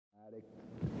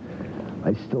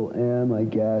I still am, I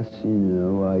guess, you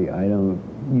know. I don't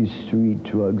use street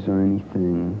drugs or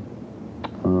anything.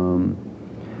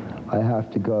 I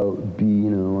have to go be, you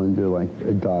know, under like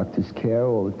a doctor's care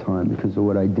all the time because of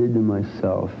what I did to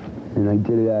myself. And I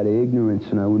did it out of ignorance,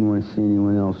 and I wouldn't want to see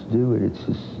anyone else do it. It's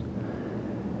just,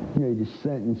 you know, you're just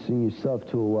sentencing yourself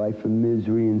to a life of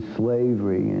misery and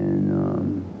slavery.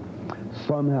 And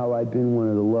somehow I've been one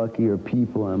of the luckier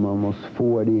people. I'm almost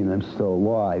 40 and I'm still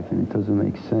alive, and it doesn't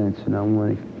make sense, and I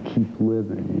want to keep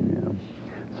living, you know.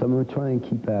 So I'm going to try and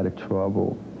keep out of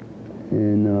trouble.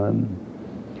 And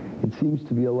it seems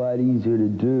to be a lot easier to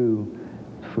do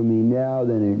for me now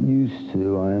than it used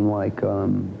to. I'm like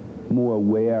more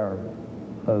aware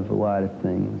of a lot of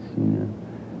things, you know.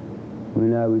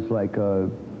 When I was like a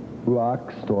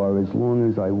rock star, as long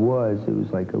as I was, it was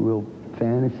like a real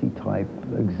fantasy type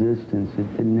existence. It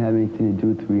didn't have anything to do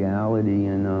with reality,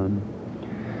 and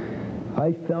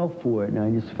I fell for it, and I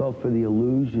just fell for the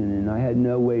illusion, and I had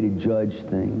no way to judge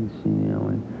things, you know,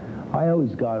 and I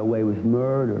always got away with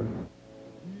murder.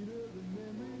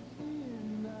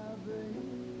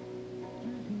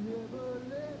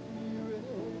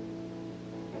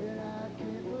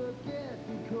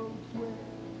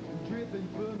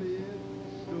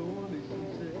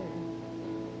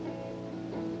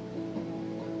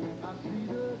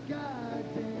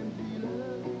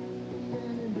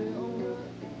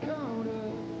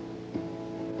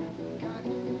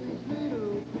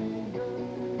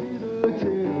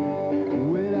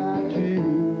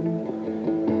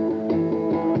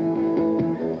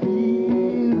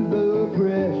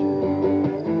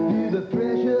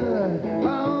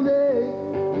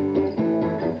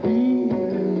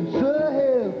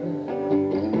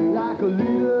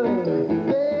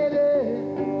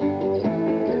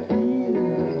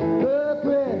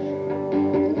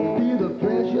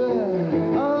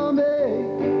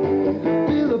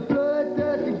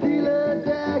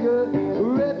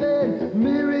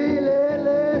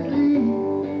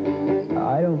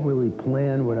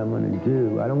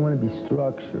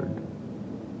 Structured.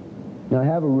 Now I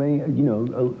have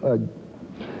a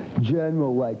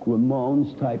general like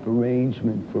Ramones type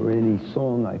arrangement for any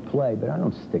song I play, but I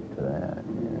don't stick to that.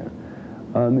 You know?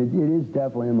 It is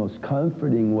definitely the most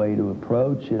comforting way to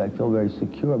approach it. I feel very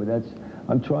secure, but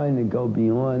I'm trying to go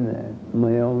beyond that.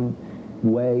 My own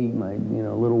way, my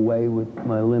little way with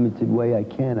my limited way I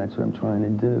can. That's what I'm trying to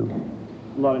do.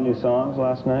 A lot of new songs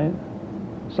last night.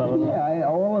 Some of them? Yeah,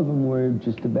 all of them were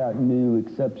just about new,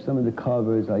 except some of the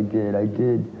covers I did. I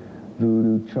did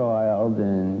Voodoo Child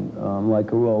and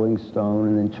Like a Rolling Stone,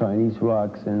 and then Chinese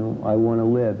Rocks and I Want to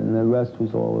Live, and the rest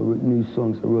was all new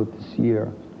songs I wrote this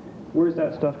year. Where's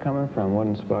that stuff coming from? What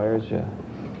inspires you?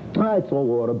 It's all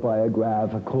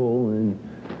autobiographical and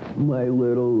my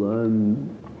little,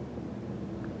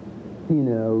 you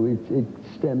know, it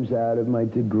stems out of my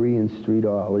degree in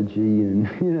streetology and,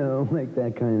 you know, like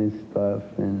that kind of stuff.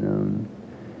 And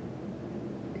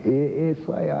it's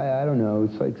like, I don't know,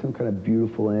 it's like some kind of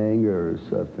beautiful anger or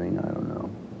something, I don't know.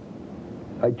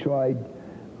 I tried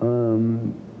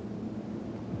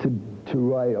to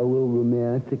write a little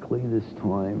romantically this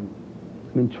time.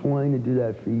 I've been trying to do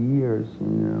that for years, you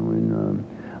know, and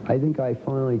I think I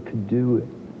finally could do it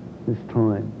this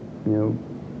time, you know.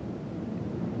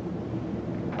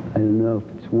 I don't know if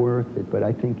it's worth it, but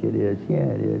I think it is. Yeah,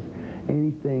 it is.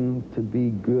 Anything to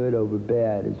be good over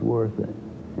bad is worth it,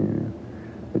 you know.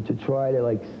 But to try to,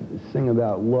 like, sing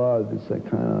about love, it's like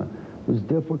kind of, was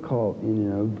difficult, you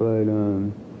know, but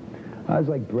I was,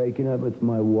 like, breaking up with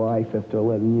my wife after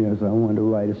 11 years. I wanted to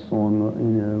write a song,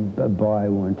 you know, by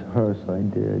one to her, so I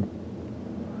did.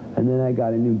 And then I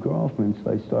got a new girlfriend,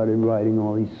 so I started writing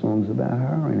all these songs about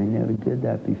her, and I never did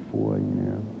that before, you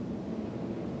know.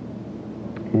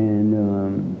 And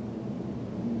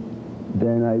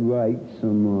then I write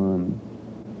some,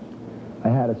 I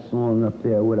had a song up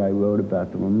there, what I wrote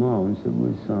about the Ramones. It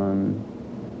was,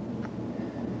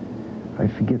 I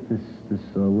forget this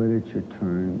literature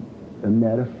term, a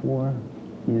metaphor,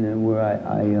 you know, where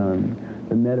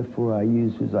the metaphor I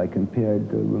used was I compared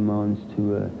the Ramones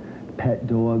to a pet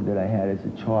dog that I had as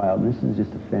a child. And this is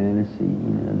just a fantasy, you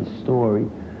know, the story.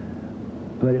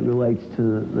 But it relates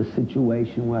to the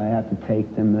situation where I have to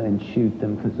take them and shoot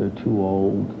them because they're too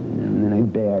old, you know, and then I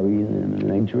bury them,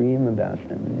 and I dream about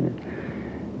them. You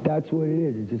know. That's what it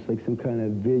is. It's just like some kind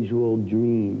of visual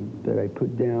dream that I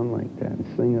put down like that and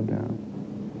sing about.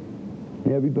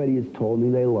 And everybody has told me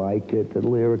they like it, the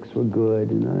lyrics were good,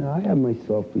 and I have my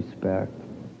self-respect.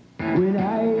 When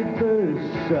I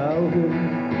first saw her,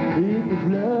 it was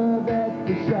love at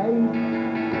the sight.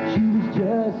 She was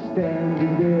just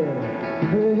standing there,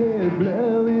 her hair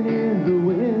blowing in the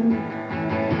wind.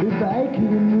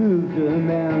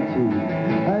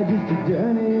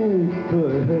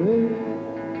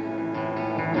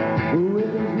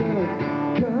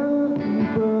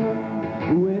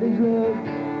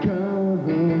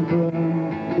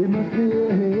 It must be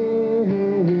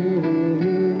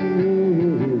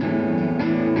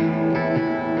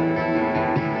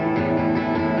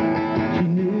She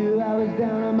knew I was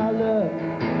down on my luck.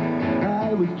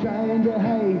 I was trying to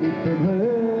hide it from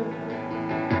her,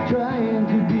 trying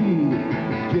to be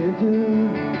as gentle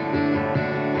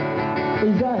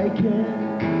as I can.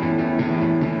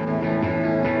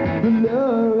 But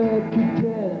Laura could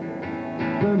tell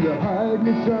from the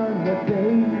hardness on my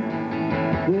face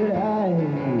that I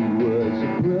was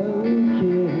a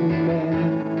broken man.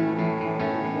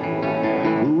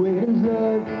 Where does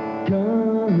love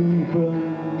come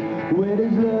from? Where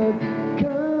does love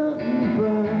come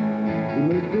from?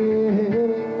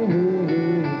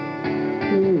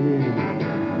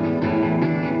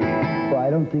 Well, I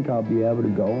don't think I'll be able to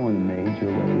go on a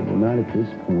major label, not at this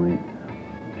point.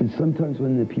 And sometimes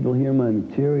when the people hear my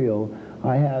material,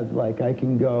 I have, like, I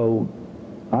can go,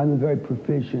 I'm a very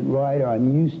proficient writer.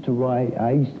 I'm used to write.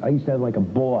 I used to have, like, a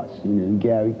boss, you know,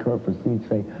 Gary Kerfus, and he'd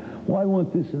say, well, I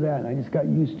want this or that. And I just got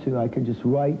used to, I could just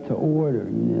write to order,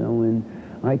 you know, and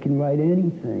I can write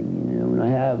anything, you know. And I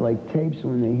have, like, tapes,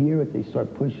 and when they hear it, they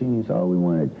start pushing me. Oh, we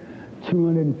want a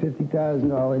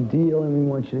 $250,000 deal, and we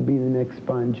want you to be the next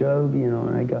Bon Jovi, you know.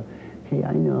 And I go, hey,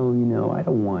 I know, you know, I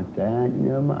don't want that, you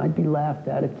know. I'd be laughed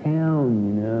out of town,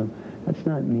 you know. That's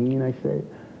not me. And I said,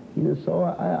 you know, so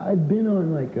I've been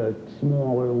on, like, a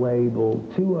smaller label,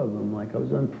 2 of them. Like, I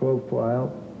was on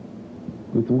Profile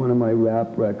with one of my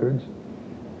rap records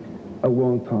a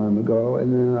long time ago,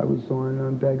 and then I was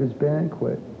on Beggar's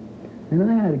Banquet. And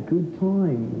I had a good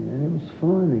time, and it was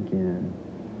fun again,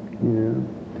 you know.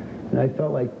 And I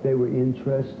felt like they were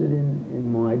interested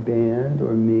in my band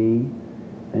or me,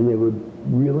 and they were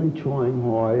really trying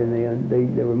hard, and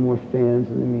they were more fans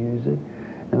of the music.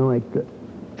 And I'm like,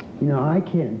 you know, I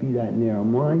can't be that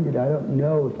narrow-minded. I don't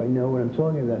know if I know what I'm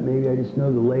talking about. Maybe I just know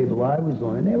the label I was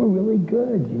on, and they were really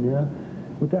good, you know.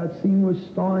 Without Seymour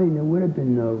Stein, there would have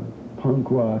been no punk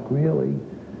rock, really.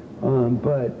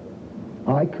 But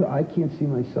I can't see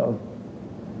myself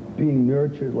being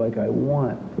nurtured like I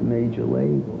want for major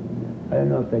label. You know? I don't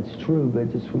know if that's true, but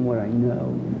just from what I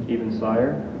know. Even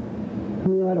Sire?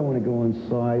 Well, I don't want to go on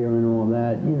Sire and all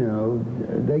that, you know.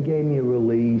 They gave me a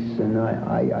release, and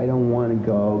I don't want to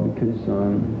go because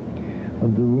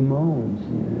of the Ramones,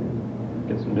 you know.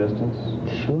 Get some distance?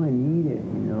 Sure, I need it,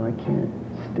 you know. I can't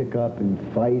stick up and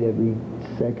fight every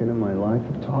second of my life.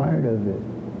 I'm tired of it.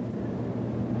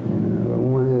 You know, I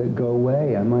want to go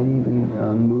away. I might even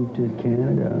move to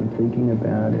Canada. I'm thinking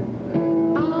about it.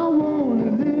 I want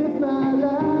to live my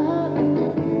life.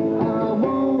 I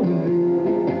want to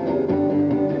live.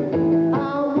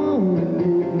 I want to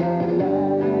live my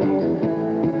life.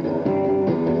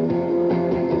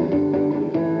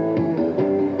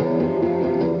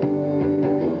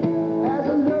 As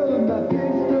I load my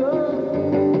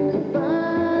pistol,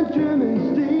 fine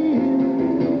German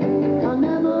steel, I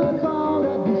never thought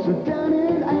I'd be so down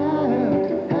and out,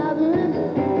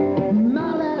 having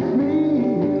my last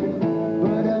meal.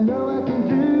 But I know I can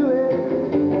do it.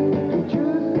 It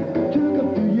just took a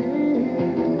few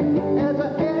years as I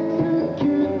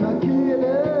execute my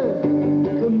killers.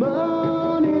 The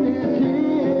morning is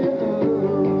here.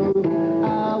 Oh,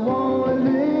 I want to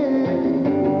live.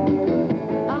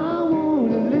 I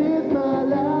want to live my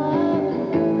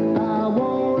life. I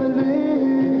want to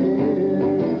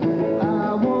live.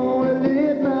 I want to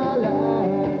live my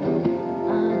life.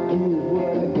 I give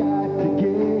what I got to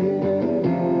give.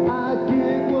 I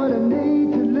give what I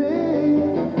need to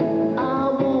live. I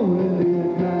want to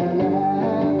live my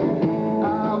life.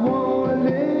 I want to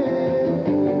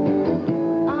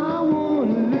live. I want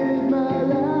to live my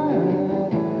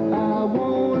life. I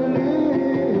want to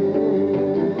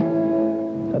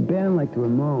live. A band like the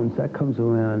Ramones, that comes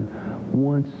around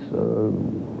once,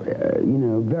 you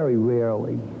know, very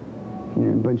rarely. You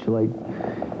know, a bunch of, like,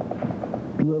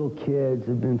 little kids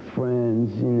have been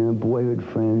friends, you know, boyhood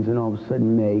friends, and all of a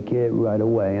sudden make it right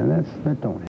away, and that don't